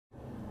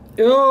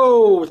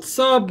Yo, what's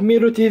up,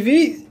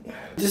 MidoTV?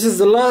 This is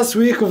the last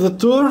week of the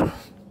tour.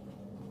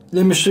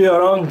 Let me show you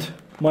around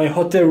my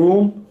hotel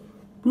room.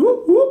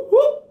 Whoop, whoop,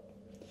 whoop.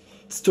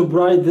 It's too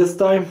bright this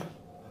time.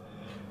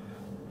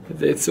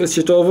 Let's switch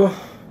it over.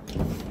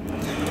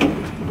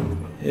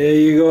 Here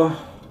you go.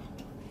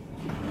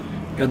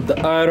 Got the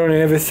iron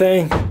and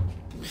everything.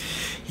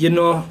 You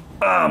know,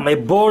 my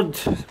board,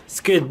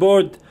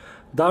 skateboard,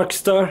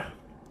 Darkstar.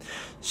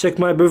 Check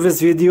my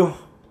previous video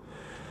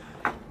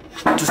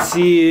to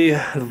see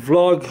the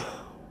vlog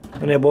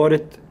when I bought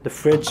it. The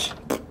fridge,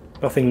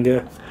 nothing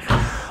there.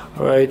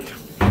 Alright,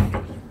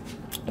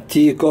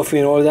 tea, coffee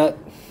and all that.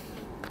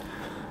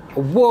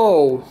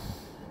 Whoa,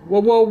 whoa,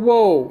 whoa,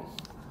 whoa.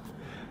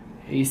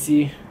 You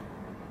see,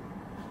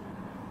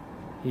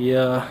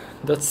 yeah,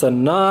 that's a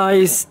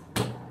nice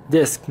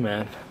disc,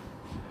 man.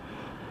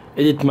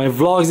 Edit my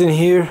vlogs in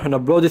here and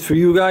upload it for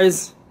you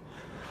guys.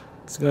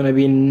 It's gonna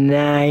be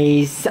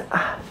nice.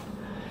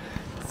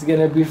 It's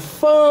gonna be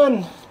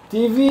fun.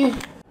 TV.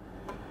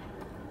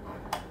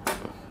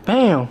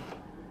 Bam.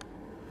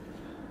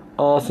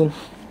 Awesome.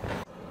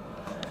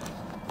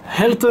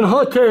 Hilton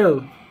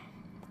Hotel.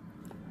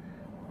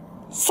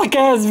 Suck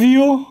ass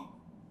view.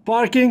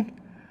 Parking.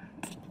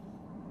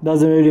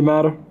 Doesn't really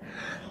matter.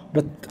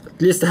 But at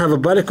least I have a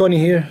balcony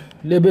here.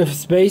 A little bit of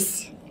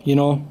space. You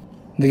know,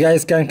 the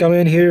guys can come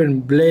in here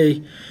and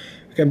play.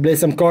 We can play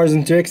some cards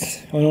and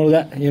tricks and all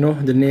that. You know,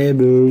 the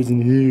neighbors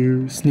in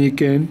here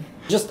sneak in.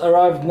 Just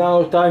arrived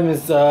now. Time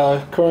is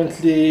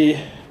currently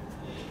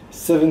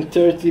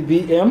 7:30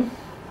 p.m.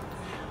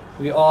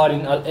 We are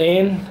in Al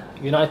Ain,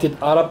 United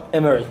Arab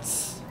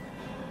Emirates.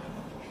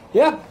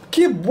 Yeah,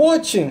 keep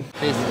watching.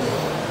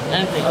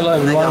 Hello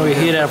everyone, we're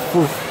here at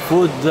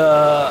food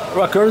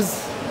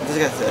rockers.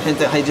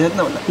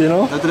 You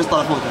know?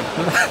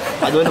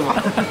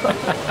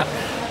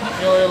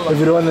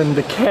 Everyone in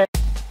the camp.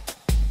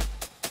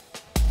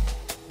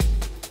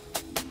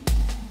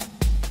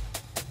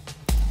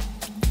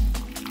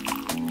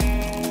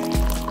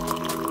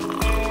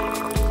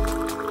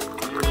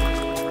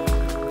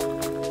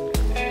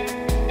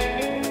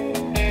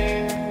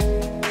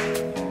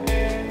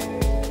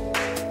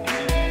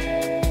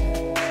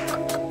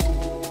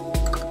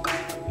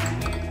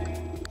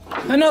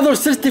 Another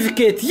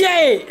certificate,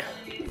 yay!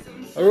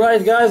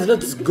 Alright guys,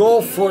 let's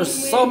go for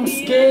some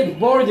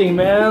skateboarding,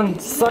 man.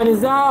 Sun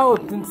is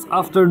out, it's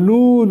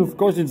afternoon, of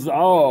course it's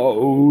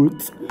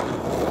out.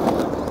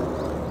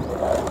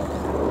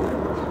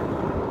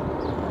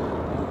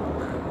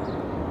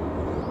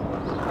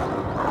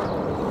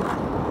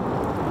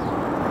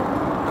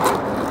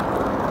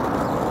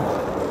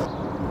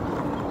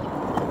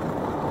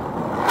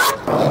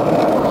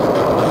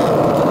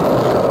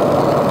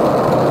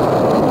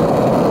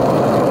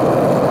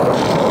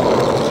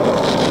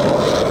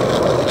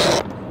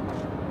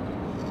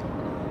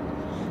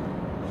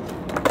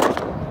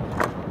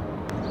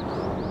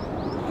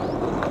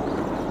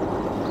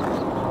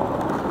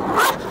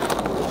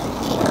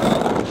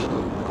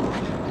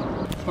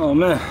 Oh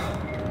man,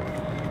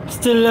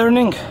 still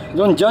learning,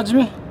 don't judge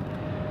me.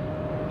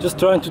 Just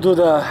trying to do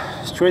the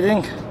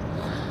straightening,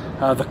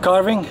 the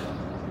carving.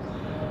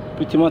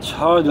 Pretty much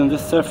hard on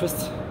this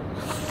surface.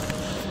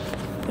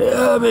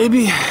 Yeah,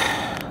 baby.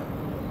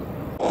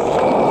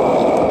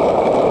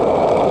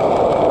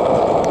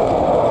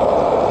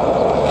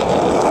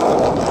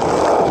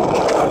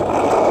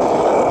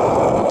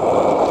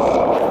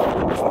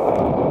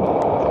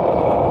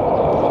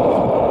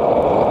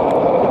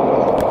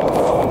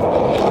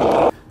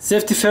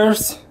 Safety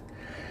first,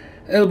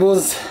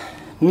 elbows,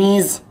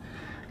 knees,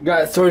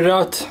 got it sorted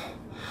out.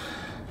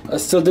 I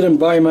still didn't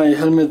buy my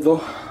helmet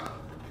though.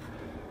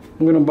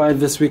 I'm gonna buy it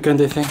this weekend,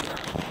 I think.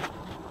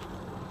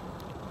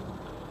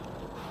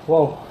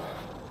 Whoa.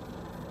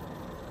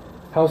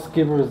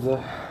 Housekeepers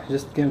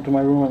just came to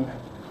my room and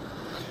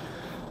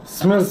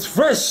smells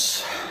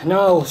fresh.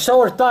 Now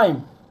shower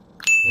time.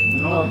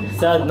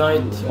 Sad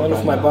night. One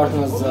of my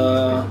partners,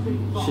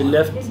 she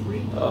left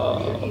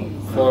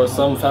for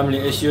some family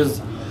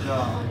issues.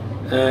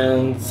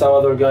 And some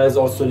other guys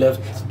also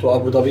left to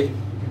Abu Dhabi,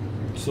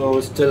 so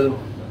still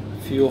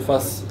few of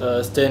us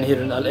staying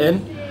here in Al Ain.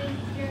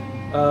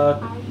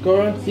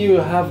 Currently we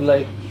have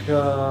like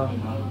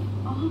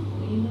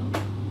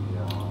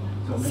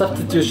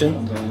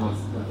substitution,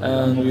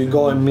 and we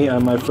go, and me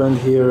and my friend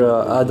here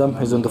Adam,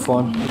 who's on the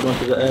phone, we're going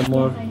to the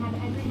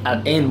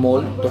Al Ain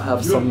Mall to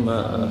have some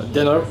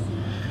dinner.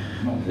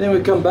 Then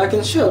we come back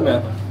and chill,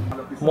 man.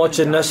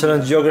 Watching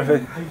National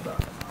Geographic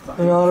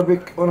in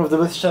Arabic, one of the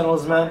best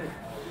channels, man.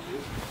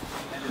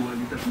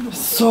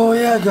 So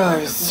yeah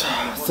guys,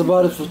 that's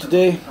about it for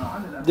today.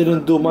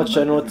 Didn't do much,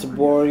 I know it's a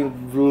boring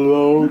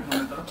vlog.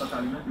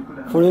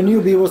 For the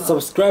new people,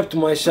 subscribe to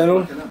my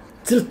channel.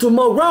 Till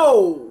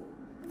tomorrow,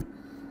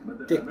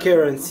 take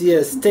care and see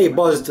you, stay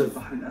positive.